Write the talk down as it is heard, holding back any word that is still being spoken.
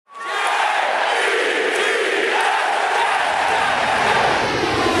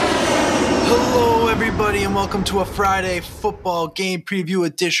everybody, and welcome to a Friday football game preview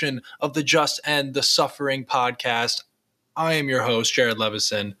edition of the Just End the Suffering podcast. I am your host, Jared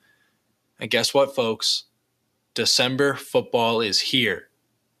Leveson. And guess what, folks? December football is here.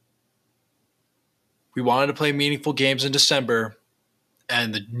 We wanted to play meaningful games in December,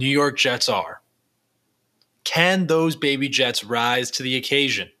 and the New York Jets are. Can those baby Jets rise to the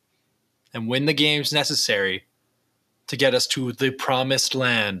occasion and win the games necessary to get us to the promised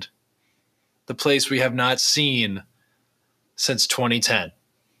land? The place we have not seen since 2010,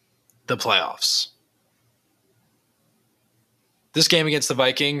 the playoffs. This game against the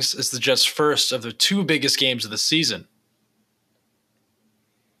Vikings is the Jets' first of the two biggest games of the season.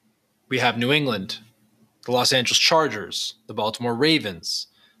 We have New England, the Los Angeles Chargers, the Baltimore Ravens,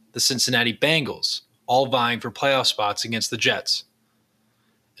 the Cincinnati Bengals, all vying for playoff spots against the Jets.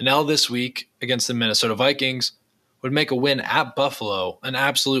 And now this week against the Minnesota Vikings would make a win at Buffalo an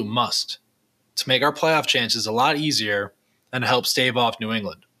absolute must, to make our playoff chances a lot easier and help stave off New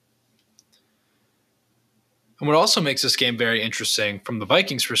England. And what also makes this game very interesting from the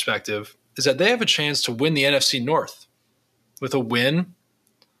Vikings' perspective is that they have a chance to win the NFC North with a win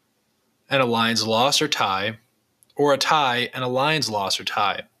and a Lions loss or tie, or a tie and a Lions loss or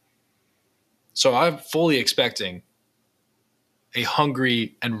tie. So I'm fully expecting a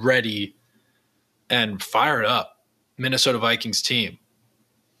hungry and ready and fired up Minnesota Vikings team.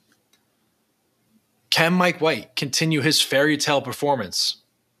 Can Mike White continue his fairy tale performance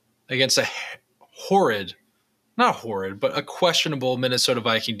against a a questionable Minnesota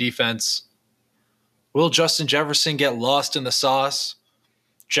Viking defense? Will Justin Jefferson get lost in the sauce?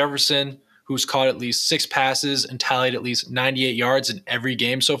 Jefferson, who's caught at least 6 passes and tallied at least 98 yards in every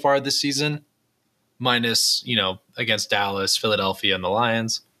game so far this season, minus, against Dallas, Philadelphia, and the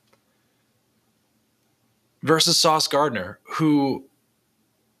Lions, versus Sauce Gardner, who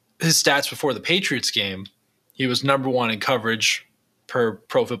his stats before the Patriots game, he was number 1 in coverage per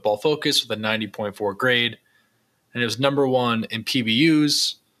Pro Football Focus with a 90.4 grade. And it was number 1 in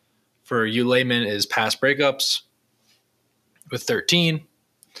PBUs for you layman is pass breakups with 13.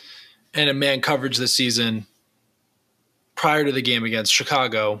 And in man coverage this season, prior to the game against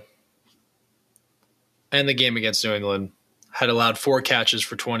Chicago and the game against New England, had allowed 4 catches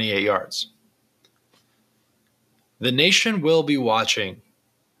for 28 yards. The nation will be watching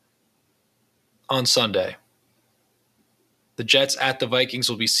on Sunday. The Jets at the Vikings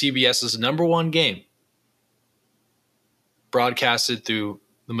will be CBS's number 1 game, broadcasted through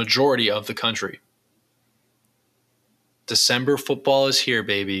the majority of the country. December football is here,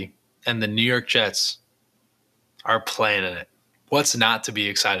 baby, and the New York Jets are playing in it. What's not to be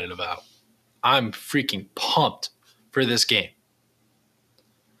excited about? I'm freaking pumped for this game.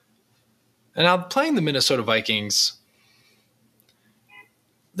 And now playing the Minnesota Vikings,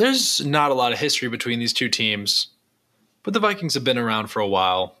 there's not a lot of history between these two teams, but the Vikings have been around for a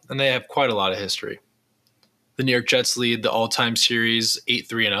while, and they have quite a lot of history. The New York Jets lead the all-time series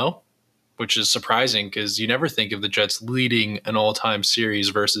 8-3-0, which is surprising because you never think of the Jets leading an all-time series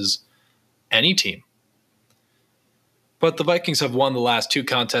versus any team. But the Vikings have won the last 2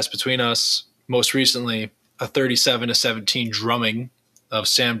 contests between us, most recently a 37-17 drumming of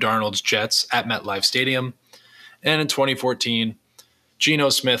Sam Darnold's Jets at MetLife Stadium, and in 2014, Geno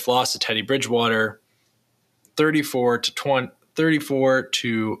Smith lost to Teddy Bridgewater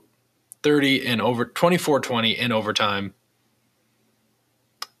 24-20 in overtime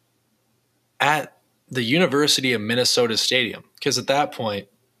at the University of Minnesota Stadium. Because at that point,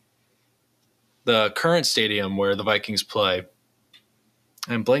 the current stadium where the Vikings play,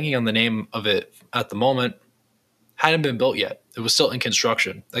 I'm blanking on the name of it at the moment, hadn't been built yet. It was still in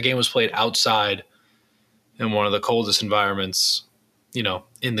construction. The game was played outside in one of the coldest environments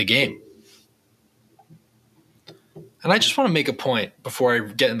in the game. And I just want to make a point before I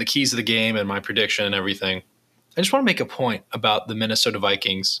get in the keys of the game and my prediction and everything. I just want to make a point about the Minnesota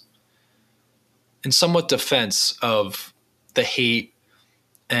Vikings in somewhat defense of the hate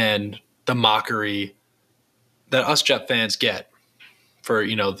and the mockery that us Jet fans get for,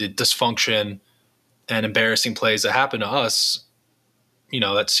 the dysfunction and embarrassing plays that happen to us,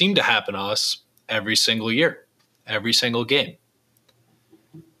 that seem to happen to us every single year, every single game.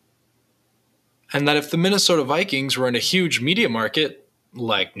 And that if the Minnesota Vikings were in a huge media market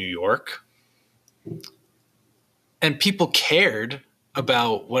like New York, and people cared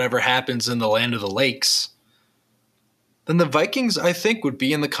about whatever happens in the land of the lakes, then the Vikings, I think, would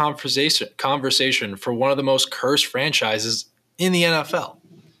be in the conversation for one of the most cursed franchises in the NFL.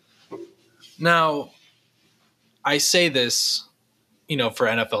 Now, I say this, for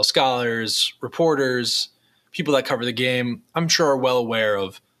NFL scholars, reporters, people that cover the game, I'm sure are well aware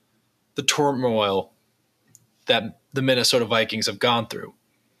of the turmoil that the Minnesota Vikings have gone through.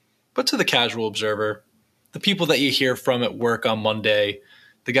 But to the casual observer, the people that you hear from at work on Monday,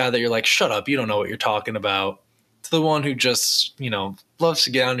 the guy that you're like, shut up, you don't know what you're talking about, to the one who just, loves to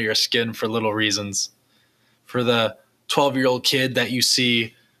get under your skin for little reasons, for the 12-year-old kid that you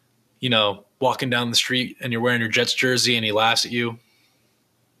see, walking down the street and you're wearing your Jets jersey and he laughs at you.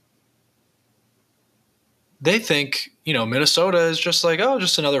 They think, Minnesota is just like, oh,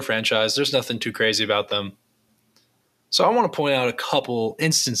 just another franchise. There's nothing too crazy about them. So I want to point out a couple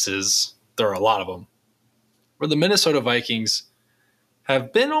instances, there are a lot of them, where the Minnesota Vikings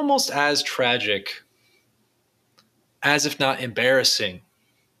have been almost as tragic, as if not embarrassing,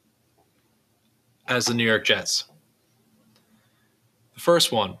 as the New York Jets. The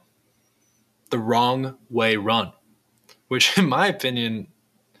first one, the wrong way run, which in my opinion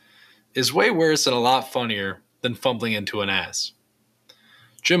is way worse and a lot funnier than fumbling into an ass.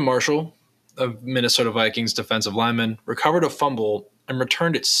 Jim Marshall, a Minnesota Vikings defensive lineman, recovered a fumble and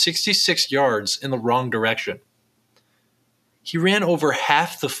returned it 66 yards in the wrong direction. He ran over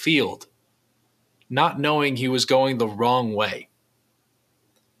half the field, not knowing he was going the wrong way.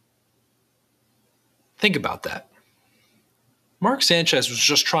 Think about that. Mark Sanchez was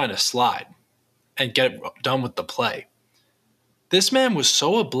just trying to slide and get done with the play. This man was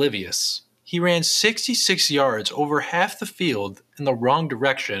so oblivious, he ran 66 yards over half the field in the wrong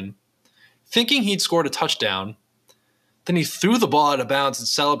direction, thinking he'd scored a touchdown. Then he threw the ball out of bounds in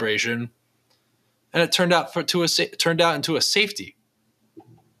celebration, and it turned out into a safety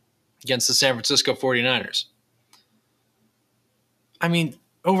against the San Francisco 49ers. I mean,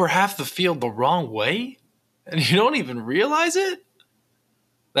 over half the field the wrong way? And you don't even realize it?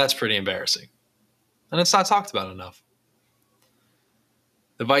 That's pretty embarrassing. And it's not talked about enough.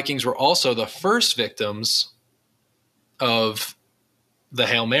 The Vikings were also the first victims of the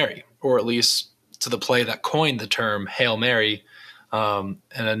Hail Mary, or at least to the play that coined the term Hail Mary. In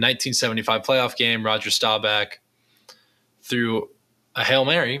a 1975 playoff game, Roger Staubach threw a Hail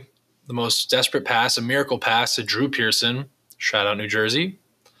Mary, the most desperate pass, a miracle pass to Drew Pearson, shout out New Jersey,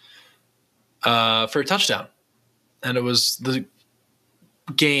 for a touchdown. And it was the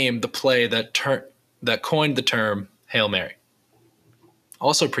play that coined the term Hail Mary.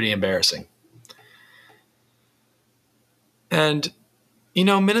 Also pretty embarrassing. And,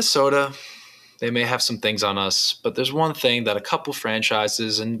 Minnesota, they may have some things on us, but there's one thing that a couple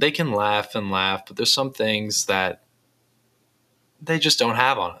franchises, and they can laugh and laugh, but there's some things that they just don't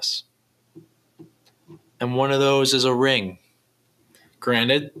have on us. And one of those is a ring.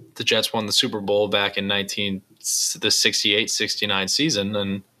 Granted, the Jets won the Super Bowl back in the 68-69 season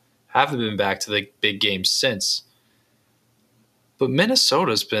and haven't been back to the big games since. But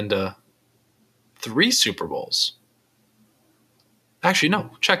Minnesota's been to 3 Super Bowls. Actually, no,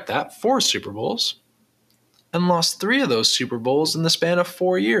 check that. 4 Super Bowls. And lost 3 of those Super Bowls in the span of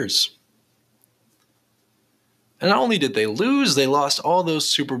 4 years. And not only did they lose, they lost all those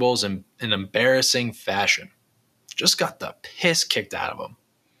Super Bowls in an embarrassing fashion. Just got the piss kicked out of them.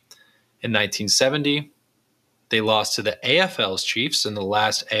 In 1970, they lost to the AFL's Chiefs in the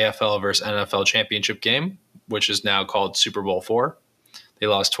last AFL versus NFL championship game, which is now called Super Bowl IV. They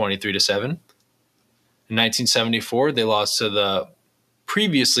lost 23-7. In 1974, they lost to the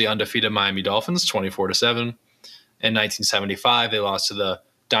previously undefeated Miami Dolphins, 24-7. In 1975, they lost to the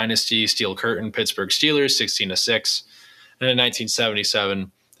Dynasty Steel Curtain Pittsburgh Steelers, 16-6. And in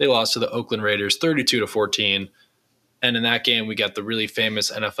 1977, they lost to the Oakland Raiders, 32-14. And in that game, we got the really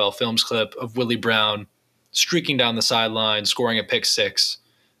famous NFL Films clip of Willie Brown streaking down the sideline, scoring a pick six,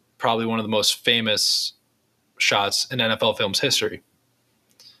 probably one of the most famous shots in NFL Films history.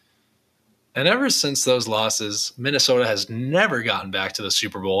 And ever since those losses, Minnesota has never gotten back to the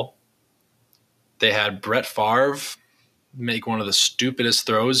Super Bowl. They had Brett Favre make one of the stupidest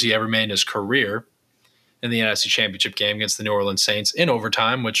throws he ever made in his career in the NFC Championship game against the New Orleans Saints in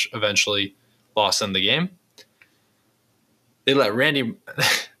overtime, which eventually lost them the game. They let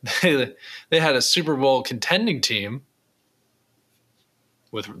they had a Super Bowl contending team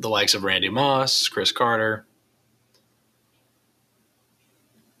with the likes of Randy Moss, Chris Carter.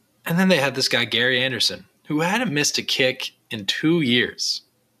 And then they had this guy, Gary Anderson, who hadn't missed a kick in 2 years.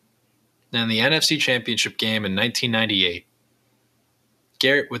 And in the NFC Championship game in 1998,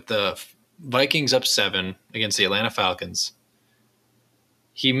 Garrett, with the Vikings up 7 against the Atlanta Falcons,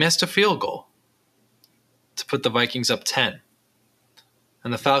 he missed a field goal to put the Vikings up 10.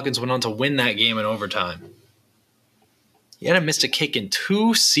 And the Falcons went on to win that game in overtime. He hadn't missed a kick in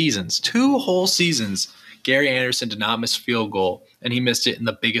 2 seasons, 2 whole seasons. Gary Anderson did not miss a field goal, and he missed it in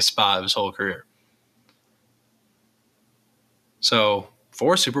the biggest spot of his whole career. So,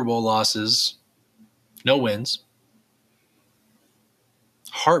 4 Super Bowl losses, no wins,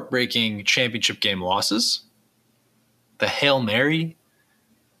 heartbreaking championship game losses, the Hail Mary,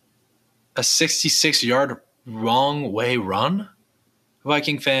 a 66-yard wrong way run.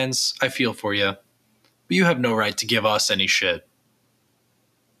 Viking fans, I feel for you, but you have no right to give us any shit.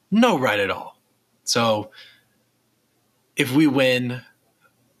 No right at all. So if we win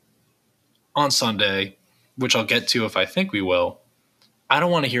on Sunday, which I'll get to if I think we will, I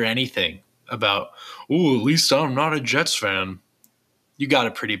don't want to hear anything about, ooh, at least I'm not a Jets fan. You got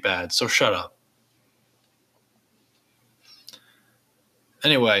it pretty bad, so shut up.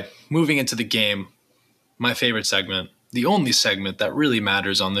 Anyway, moving into the game, my favorite segment, the only segment that really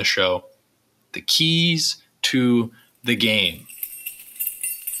matters on this show, the keys to the game.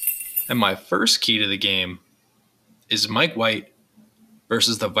 And my first key to the game is Mike White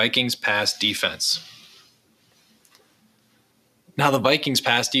versus the Vikings pass defense. Now, the Vikings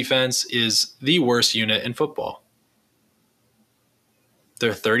pass defense is the worst unit in football.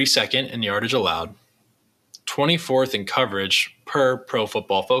 They're 32nd in yardage allowed, 24th in coverage per Pro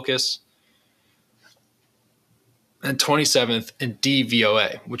Football Focus, and 27th in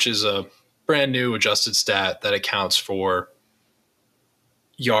DVOA, which is a brand new adjusted stat that accounts for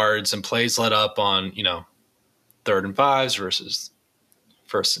yards and plays let up on, 3rd and 5s versus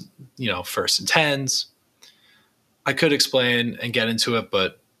first and 10s. I could explain and get into it,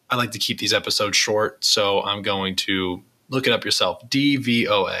 but I like to keep these episodes short, so I'm going to look it up yourself.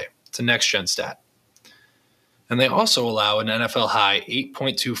 DVOA. It's a next-gen stat. And they also allow an NFL high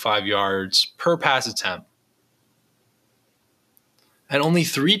 8.25 yards per pass attempt. And only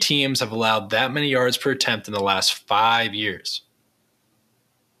 3 teams have allowed that many yards per attempt in the last 5 years.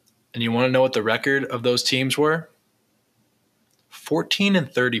 And you want to know what the record of those teams were?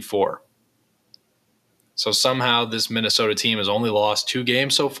 14-34. So somehow this Minnesota team has only lost 2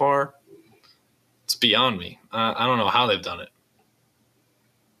 games so far. It's beyond me. I don't know how they've done it.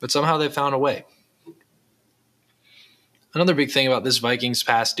 But somehow they've found a way. Another big thing about this Vikings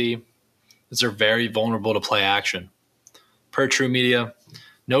pass D is they're very vulnerable to play action. Per True Media,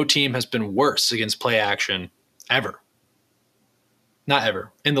 no team has been worse against play action ever. Not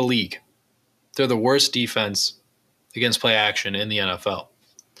ever. In the league. They're the worst defense against play action in the NFL.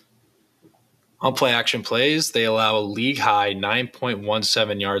 On play action plays, they allow a league high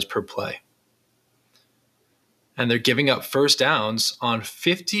 9.17 yards per play. And they're giving up first downs on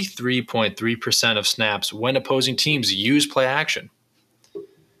 53.3% of snaps when opposing teams use play action.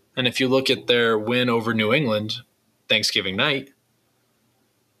 And if you look at their win over New England Thanksgiving night,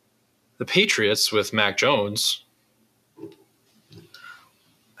 the Patriots with Mac Jones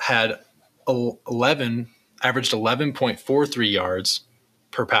had averaged 11.43 yards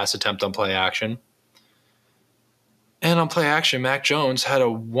per pass attempt on play action. And on play action, Mac Jones had a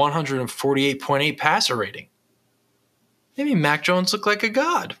 148.8 passer rating. Maybe Mac Jones looked like a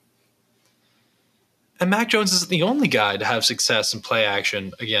god. And Mac Jones isn't the only guy to have success in play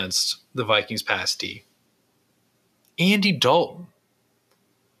action against the Vikings pass D. Andy Dalton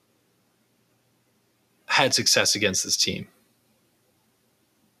had success against this team.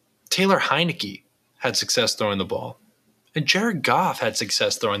 Taylor Heineke had success throwing the ball. And Jared Goff had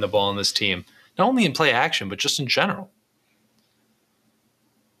success throwing the ball on this team, not only in play action, but just in general.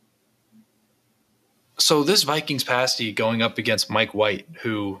 So this Vikings pass D going up against Mike White,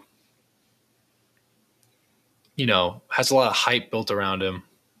 who, has a lot of hype built around him,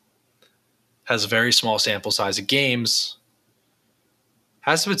 has a very small sample size of games,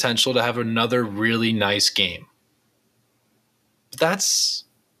 has the potential to have another really nice game. But that's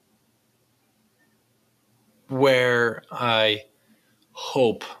where I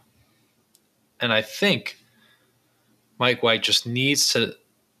hope and I think Mike White just needs to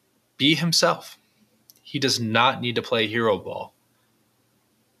be himself. He does not need to play hero ball.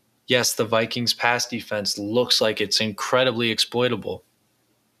 Yes, the Vikings pass defense looks like it's incredibly exploitable.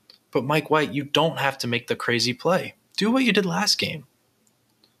 But Mike White, you don't have to make the crazy play. Do what you did last game.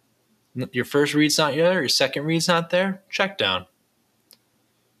 Your first read's not there, your second read's not there, check down.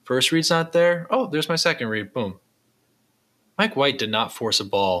 First read's not there, oh, there's my second read, boom. Mike White did not force a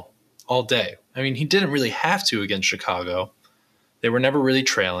ball all day. I mean, he didn't really have to against Chicago. They were never really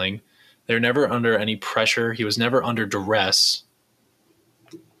trailing. They were never under any pressure. He was never under duress.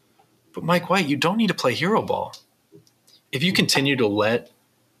 But Mike White, you don't need to play hero ball. If you continue to let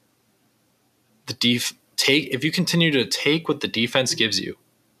if you continue to take what the defense gives you,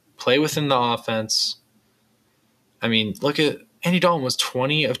 play within the offense. I mean, look at Andy Dalton was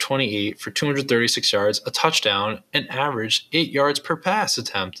 20 of 28 for 236 yards, a touchdown, and averaged 8 yards per pass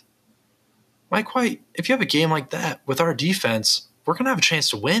attempt. Mike White, if you have a game like that with our defense, we're going to have a chance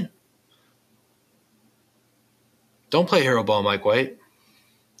to win. Don't play hero ball, Mike White.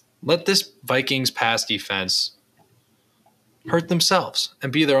 Let this Vikings pass defense hurt themselves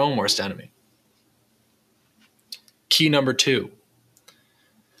and be their own worst enemy. Key number 2.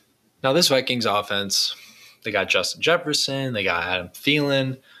 Now, this Vikings offense, they got Justin Jefferson, they got Adam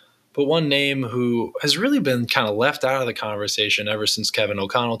Thielen, but one name who has really been kind of left out of the conversation ever since Kevin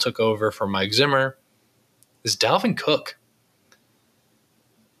O'Connell took over for Mike Zimmer is Dalvin Cook.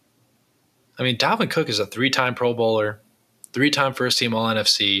 I mean, Dalvin Cook is a 3-time Pro Bowler, 3-time first-team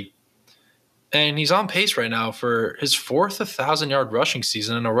All-NFC, and he's on pace right now for his 4th 1,000-yard rushing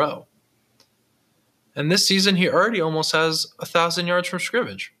season in a row. And this season, he already almost has 1,000 yards from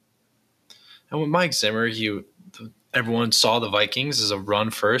scrimmage. And with Mike Zimmer, everyone saw the Vikings as a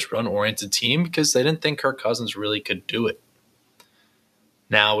run-first, run-oriented team because they didn't think Kirk Cousins really could do it.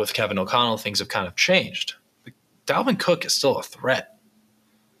 Now, with Kevin O'Connell, things have kind of changed. But Dalvin Cook is still a threat.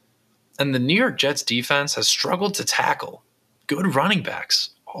 And the New York Jets defense has struggled to tackle good running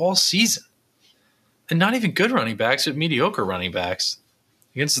backs all season. And not even good running backs, but mediocre running backs.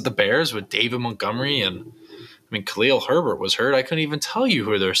 Against the Bears with David Montgomery and Khalil Herbert was hurt. I couldn't even tell you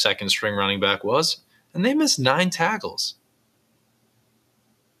who their second-string running back was. And they missed 9 tackles.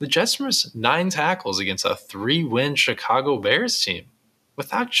 The Jets missed 9 tackles against a 3-win Chicago Bears team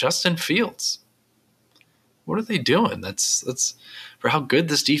without Justin Fields. What are they doing? That's for how good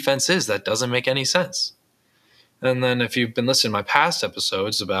this defense is, that doesn't make any sense. And then if you've been listening to my past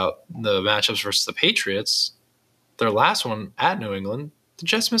episodes about the matchups versus the Patriots, their last one at New England, the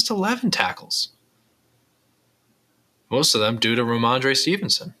Jets missed 11 tackles. Most of them due to Ramondre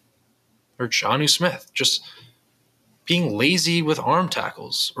Stevenson or Jonnu Smith just being lazy with arm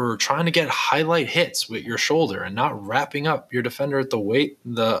tackles or trying to get highlight hits with your shoulder and not wrapping up your defender at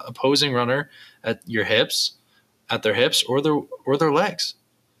the opposing runner at their hips or their legs.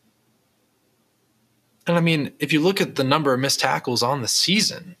 And I mean, if you look at the number of missed tackles on the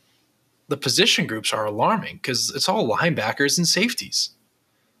season, the position groups are alarming because it's all linebackers and safeties.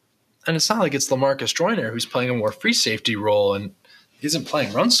 And it's not like it's LaMarcus Joyner who's playing a more free safety role and isn't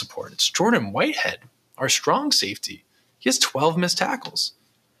playing run support. It's Jordan Whitehead, our strong safety. He has 12 missed tackles.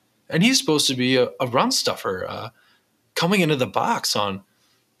 And he's supposed to be a run stuffer coming into the box on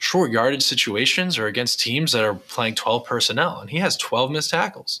short yardage situations or against teams that are playing 12 personnel. And he has 12 missed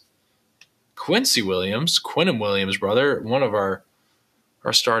tackles. Quinnen Williams' brother, one of our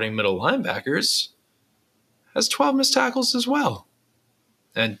starting middle linebackers, has 12 missed tackles as well.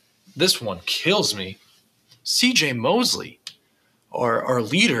 And this one kills me. C.J. Mosley, our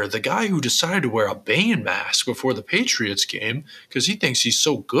leader, the guy who decided to wear a Bane mask before the Patriots game because he thinks he's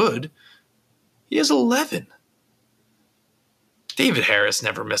so good, he has 11. David Harris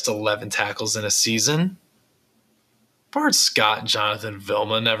never missed 11 tackles in a season. Bart Scott and Jonathan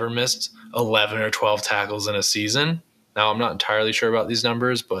Vilma never missed 11 or 12 tackles in a season. Now, I'm not entirely sure about these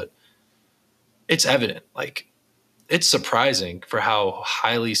numbers, but it's evident. It's surprising for how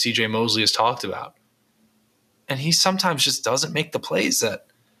highly C.J. Mosley is talked about. And he sometimes just doesn't make the plays that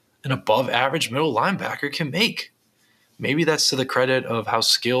an above-average middle linebacker can make. Maybe that's to the credit of how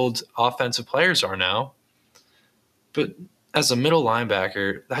skilled offensive players are now. But as a middle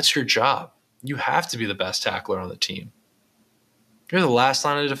linebacker, that's your job. You have to be the best tackler on the team. You're the last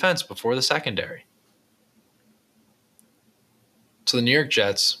line of defense before the secondary. So the New York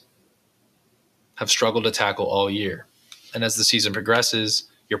Jets have struggled to tackle all year. And as the season progresses,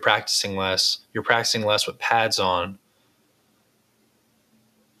 you're practicing less. You're practicing less with pads on.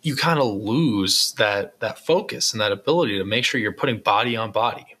 You kind of lose that focus and that ability to make sure you're putting body on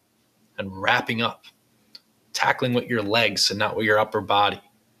body and wrapping up, tackling with your legs and not with your upper body.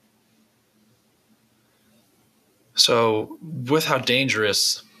 So with how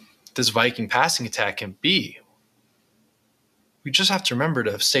dangerous this Viking passing attack can be, we just have to remember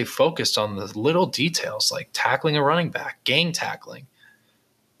to stay focused on the little details like tackling a running back, gang tackling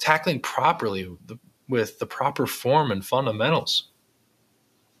properly with the proper form and fundamentals.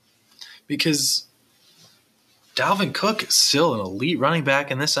 Because Dalvin Cook is still an elite running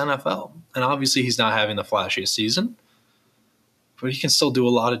back in this NFL. And obviously he's not having the flashiest season, but he can still do a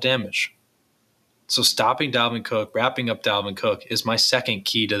lot of damage. So stopping Dalvin Cook, wrapping up Dalvin Cook is my second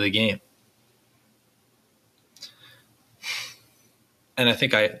key to the game. And I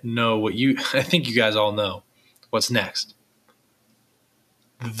think I think you guys all know what's next.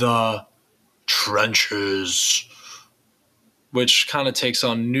 The trenches, which kind of takes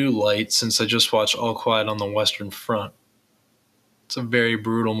on new light since I just watched All Quiet on the Western Front. It's a very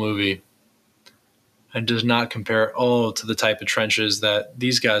brutal movie and does not compare at all to the type of trenches that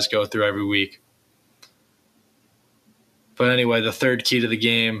these guys go through every week. But anyway, the third key to the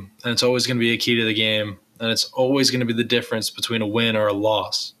game, and it's always going to be a key to the game, and it's always going to be the difference between a win or a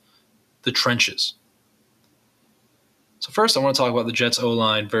loss. The trenches. So first, I want to talk about the Jets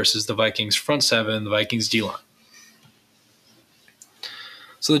O-line versus the Vikings front seven, the Vikings D-line.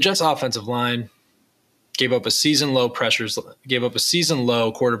 So the Jets offensive line gave up a season low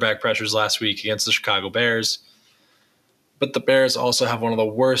quarterback pressures last week against the Chicago Bears. But the Bears also have one of the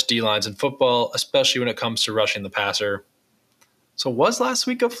worst D-lines in football, especially when it comes to rushing the passer. So was last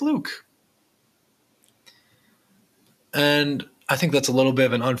week a fluke? And I think that's a little bit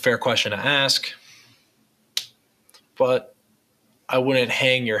of an unfair question to ask. But I wouldn't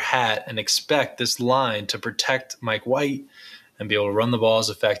hang your hat and expect this line to protect Mike White and be able to run the ball as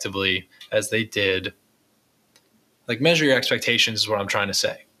effectively as they did. Like, measure your expectations is what I'm trying to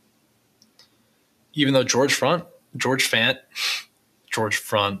say. Even though George Fant,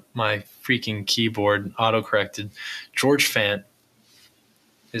 my freaking keyboard auto-corrected, George Fant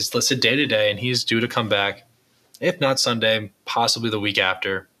is listed day-to-day, and he's due to come back, if not Sunday, possibly the week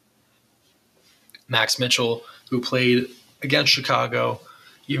after. Max Mitchell, who played against Chicago,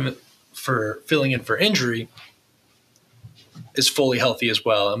 even for filling in for injury, is fully healthy as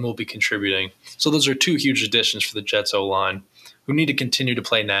well and will be contributing. So those are two huge additions for the Jets O-line, who need to continue to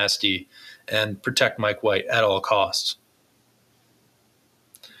play nasty and protect Mike White at all costs.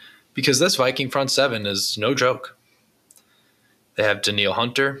 Because this Viking front seven is no joke. They have Danielle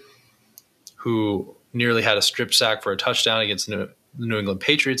Hunter, who nearly had a strip sack for a touchdown against the New England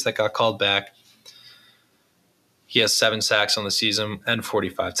Patriots that got called back. He has 7 sacks on the season and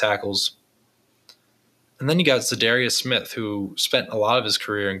 45 tackles. And then you got Zadarius Smith, who spent a lot of his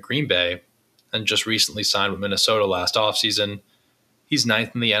career in Green Bay and just recently signed with Minnesota last offseason. He's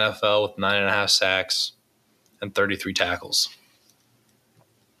 9th in the NFL with 9.5 sacks and 33 tackles.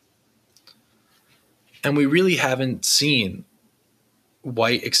 And we really haven't seen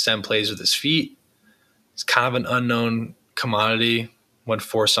White extend plays with his feet. He's kind of an unknown commodity when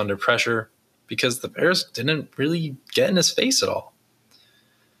forced under pressure because the Bears didn't really get in his face at all.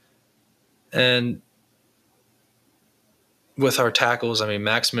 And with our tackles, I mean,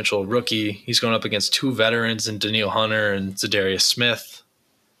 Max Mitchell, rookie, he's going up against 2 veterans in Danielle Hunter and Zadarius Smith.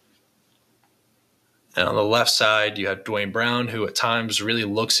 And on the left side, you have Dwayne Brown, who at times really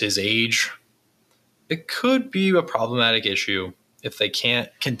looks his age. It could be a problematic issue if they can't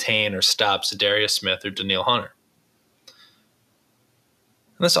contain or stop Zadarius Smith or Danielle Hunter.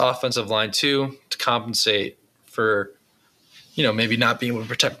 And this offensive line, too, to compensate for, maybe not being able to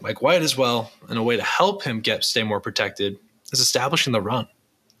protect Mike White as well, and a way to help him stay more protected is establishing the run.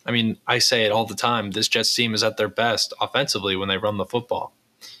 I mean, I say it all the time. This Jets team is at their best offensively when they run the football.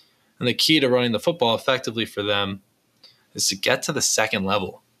 And the key to running the football effectively for them is to get to the second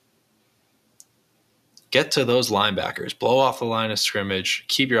level. Get to those linebackers, blow off the line of scrimmage,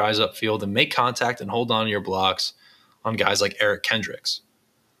 keep your eyes upfield, and make contact and hold on to your blocks on guys like Eric Kendricks,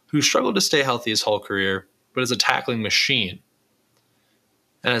 who struggled to stay healthy his whole career, but is a tackling machine.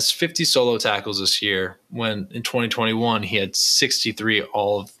 And has 50 solo tackles this year, when in 2021 he had 63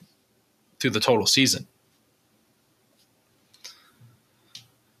 through the total season.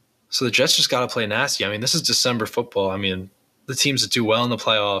 So the Jets just got to play nasty. I mean, this is December football. I mean, the teams that do well in the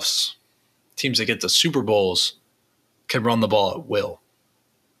playoffs, teams that get to Super Bowls, can run the ball at will.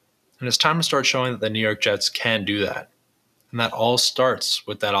 And it's time to start showing that the New York Jets can do that. And that all starts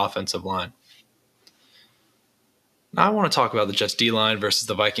with that offensive line. Now I want to talk about the Jets D-line versus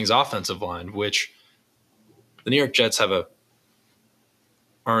the Vikings offensive line, which the New York Jets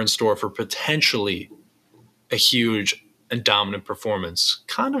are in store for potentially a huge and dominant performance,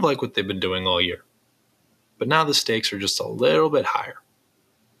 kind of like what they've been doing all year. But now the stakes are just a little bit higher.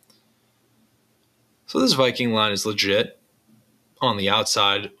 So this Viking line is legit on the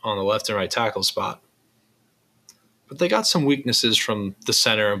outside, on the left and right tackle spot. But they got some weaknesses from the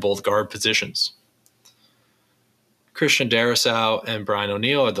center and both guard positions. Christian Darrisaw and Brian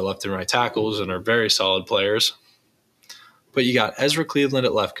O'Neill are the left and right tackles and are very solid players. But you got Ezra Cleveland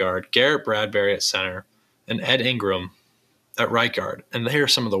at left guard, Garrett Bradbury at center, and Ed Ingram at right guard. And they are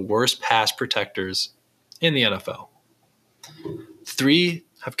some of the worst pass protectors in the NFL. 3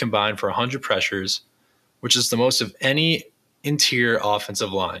 have combined for 100 pressures, which is the most of any interior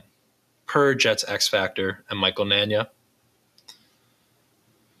offensive line, per Jets X Factor and Michael Nania.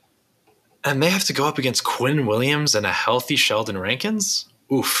 And they have to go up against Quinn Williams and a healthy Sheldon Rankins?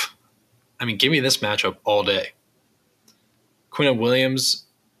 Oof. I mean, give me this matchup all day. Quinn Williams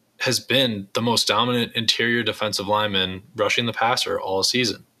has been the most dominant interior defensive lineman rushing the passer all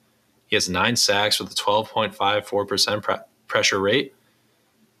season. He has 9 sacks with a 12.54% pressure rate.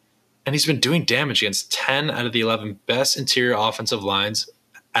 And he's been doing damage against 10 out of the 11 best interior offensive lines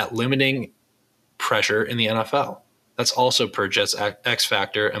at limiting pressure in the NFL. That's also per Jets X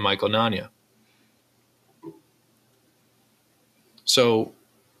Factor and Michael Nania. So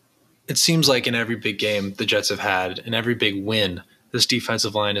it seems like in every big game the Jets have had, in every big win, this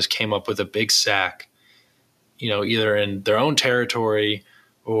defensive line has came up with a big sack, either in their own territory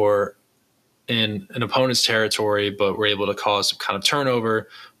or in an opponent's territory, but were able to cause some kind of turnover,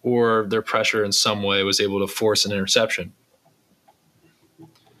 or their pressure in some way was able to force an interception.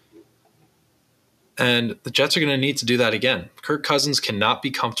 And the Jets are going to need to do that again. Kirk Cousins cannot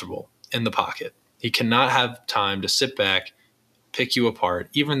be comfortable in the pocket. He cannot have time to sit back, pick you apart.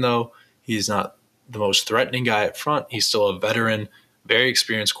 Even though he's not the most threatening guy up front, he's still a veteran, very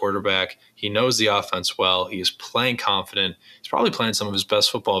experienced quarterback. He knows the offense well. He is playing confident. He's probably playing some of his best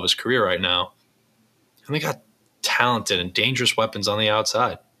football of his career right now. And they got talented and dangerous weapons on the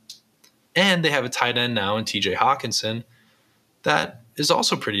outside. And they have a tight end now in TJ Hawkinson that is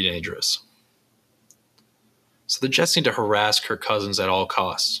also pretty dangerous. So the Jets need to harass Kirk Cousins at all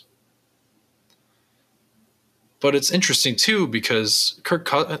costs. But it's interesting, too, because Kirk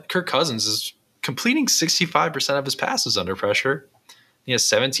Cousins is completing 65% of his passes under pressure. He has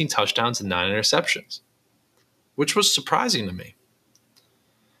 17 touchdowns and 9 interceptions, which was surprising to me.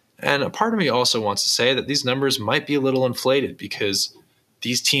 And a part of me also wants to say that these numbers might be a little inflated because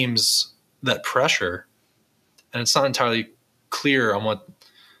these teams that pressure, and it's not entirely clear on what,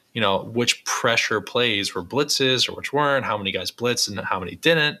 which pressure plays were blitzes or which weren't, how many guys blitzed and how many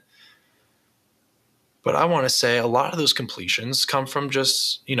didn't. But I want to say a lot of those completions come from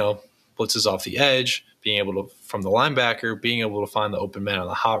just, blitzes off the edge, being able to, from the linebacker, being able to find the open man on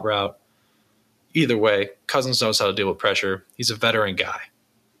the hot route. Either way, Cousins knows how to deal with pressure. He's a veteran guy.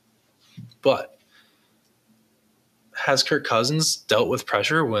 But has Kirk Cousins dealt with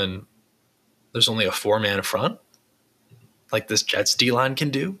pressure when there's only a 4-man front, like this Jets D-line can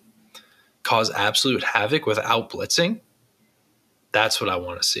do? Cause absolute havoc without blitzing? That's what I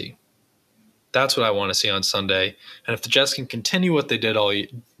want to see. That's what I want to see on Sunday. And if the Jets can continue what they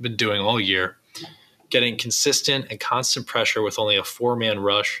been doing all year, getting consistent and constant pressure with only a 4-man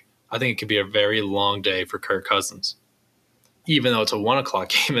rush, I think it could be a very long day for Kirk Cousins, even though it's a 1 o'clock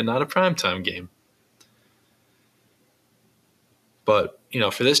game and not a primetime game. But,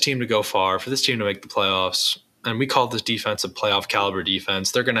 for this team to go far, for this team to make the playoffs, and we call this defense a playoff caliber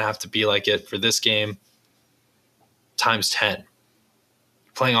defense, they're going to have to be like it for this game times 10.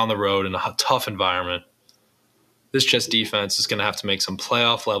 Playing on the road in a tough environment. This Jets defense is going to have to make some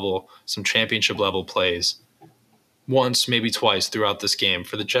playoff level, some championship level plays once, maybe twice throughout this game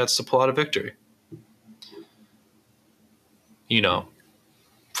for the Jets to pull out a victory.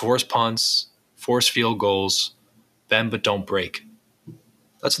 Force punts, force field goals, bend but don't break.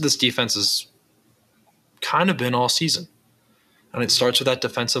 That's what this defense has kind of been all season. And it starts with that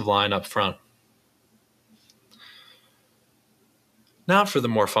defensive line up front. Now for the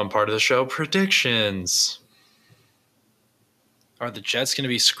more fun part of the show, predictions. Are the Jets going to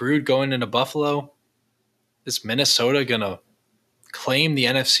be screwed going into Buffalo? Is Minnesota going to claim the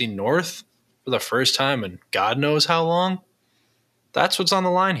NFC North for the first time in God knows how long? That's what's on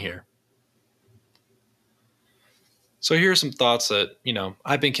the line here. So here are some thoughts that,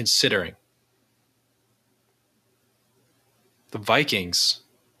 I've been considering. The Vikings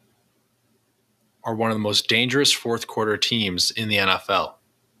are one of the most dangerous fourth quarter teams in the NFL.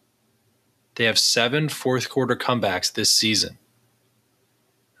 They have 7 fourth quarter comebacks this season.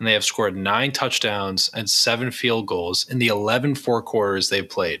 And they have scored 9 touchdowns and 7 field goals in the 11 fourth quarters they've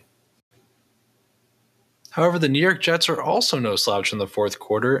played. However, the New York Jets are also no slouch in the fourth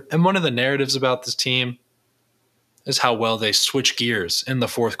quarter, and one of the narratives about this team is how well they switch gears in the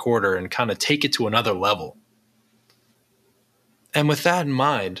fourth quarter and kind of take it to another level. And with that in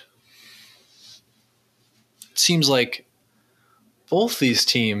mind, it seems like both these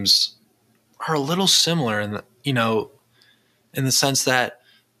teams are a little similar in the sense that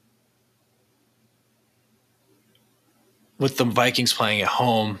with the Vikings playing at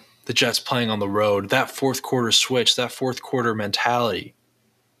home, the Jets playing on the road, that fourth quarter switch, that fourth quarter mentality,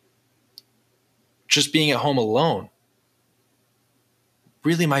 just being at home alone,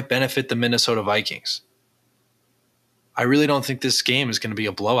 really might benefit the Minnesota Vikings. I really don't think this game is going to be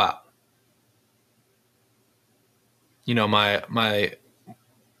a blowout. My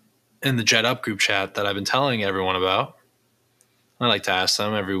in the Jet Up group chat that I've been telling everyone about, I like to ask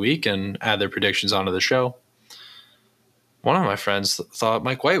them every week and add their predictions onto the show. One of my friends thought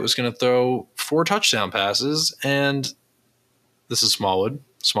Mike White was going to throw 4 touchdown passes, and this is Smallwood.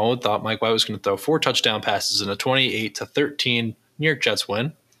 Smallwood thought Mike White was going to throw 4 touchdown passes in a 28-13 New York Jets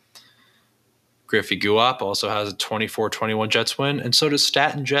win. Griffey Guap also has a 24-21 Jets win, and so does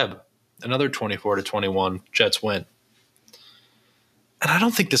Stat and Jeb Another 24-21 Jets win. And I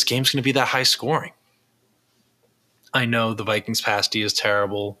don't think this game's going to be that high scoring. I know the Vikings pass D is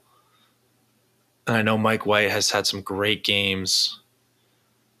terrible. And I know Mike White has had some great games.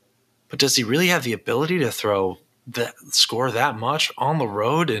 But does he really have the ability to score that much on the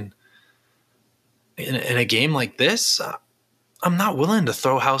road in a game like this? I'm not willing to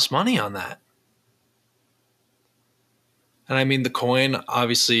throw house money on that. And I mean, the coin,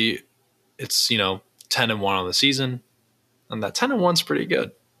 obviously, it's, 10-1 on the season. And that 10-1's pretty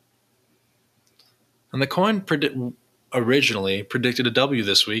good. And the coin originally predicted a W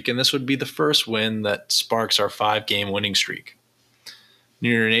this week, and this would be the first win that sparks our 5-game winning streak.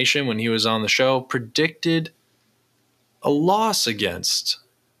 New Nation, when he was on the show, predicted a loss against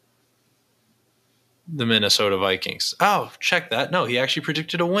the Minnesota Vikings. Oh, check that. No, he actually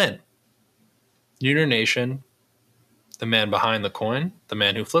predicted a win. New Nation, the man behind the coin, the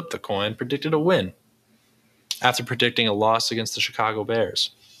man who flipped the coin, predicted a win after predicting a loss against the Chicago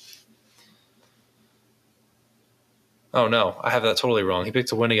Bears. Oh, no, I have that totally wrong. He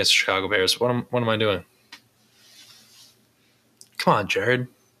picked a win against the Chicago Bears. What am I doing? Come on, Jared.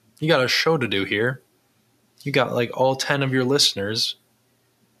 You got a show to do here. You got like all 10 of your listeners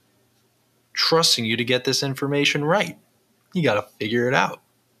trusting you to get this information right. You got to figure it out.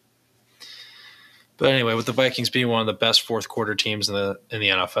 But anyway, with the Vikings being one of the best fourth quarter teams in the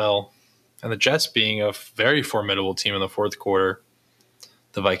NFL, and the Jets being a very formidable team in the fourth quarter,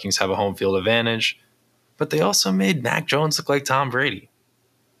 the Vikings have a home field advantage. But they also made Mac Jones look like Tom Brady.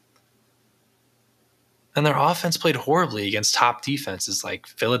 And their offense played horribly against top defenses like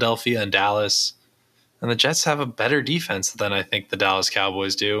Philadelphia and Dallas. And the Jets have a better defense than I think the Dallas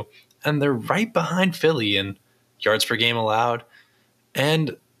Cowboys do. And they're right behind Philly in yards per game allowed.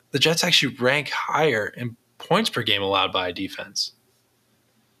 And the Jets actually rank higher in points per game allowed by a defense.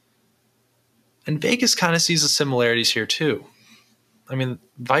 And Vegas kind of sees the similarities here too. I mean,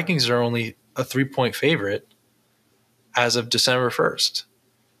 Vikings are only a 3-point favorite as of December 1st.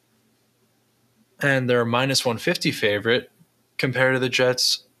 And they're a minus 150 favorite compared to the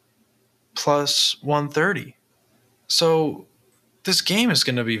Jets plus 130. So this game is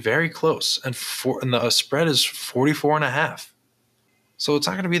going to be very close. And the spread is 44.5. So it's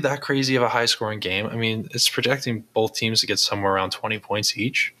not going to be that crazy of a high-scoring game. I mean, it's projecting both teams to get somewhere around 20 points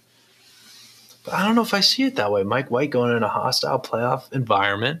each. But I don't know if I see it that way. Mike White going in a hostile playoff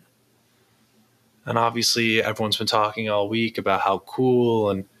environment. And obviously everyone's been talking all week about how cool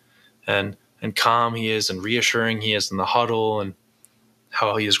and calm he is and reassuring he is in the huddle and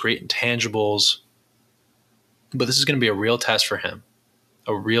how he has great intangibles. But this is going to be a real test for him.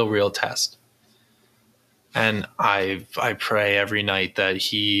 A real test. And I pray every night that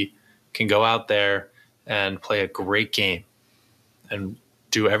he can go out there and play a great game and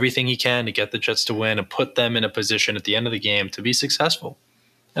do everything he can to get the Jets to win and put them in a position at the end of the game to be successful.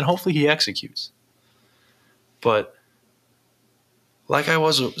 And hopefully he executes. But like I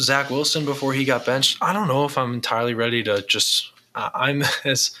was with Zach Wilson before he got benched, I don't know if I'm entirely ready to just – I'm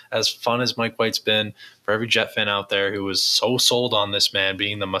as fun as Mike White's been for every Jet fan out there who was so sold on this man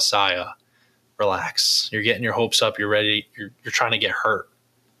being the Messiah. Relax. You're getting your hopes up. You're ready. You're trying to get hurt.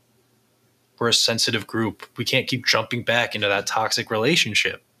 We're a sensitive group. We can't keep jumping back into that toxic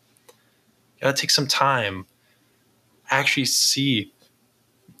relationship. You got to take some time. Actually see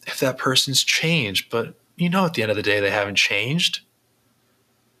if that person's changed. But at the end of the day, they haven't changed.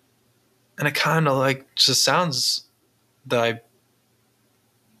 And it kind of just sounds that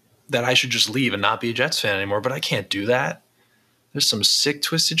I should just leave and not be a Jets fan anymore. But I can't do that. There's some sick,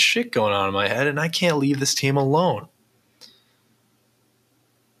 twisted shit going on in my head, and I can't leave this team alone.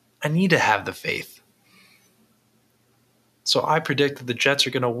 I need to have the faith. So I predict that the Jets are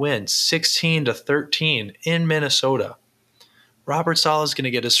going to win 16-13 in Minnesota. Robert Saleh is going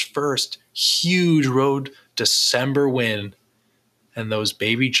to get his first huge road December win, and those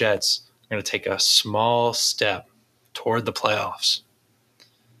baby Jets are going to take a small step toward the playoffs.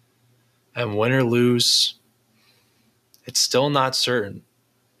 And win or lose, it's still not certain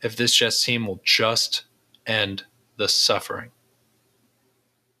if this Jets team will just end the suffering.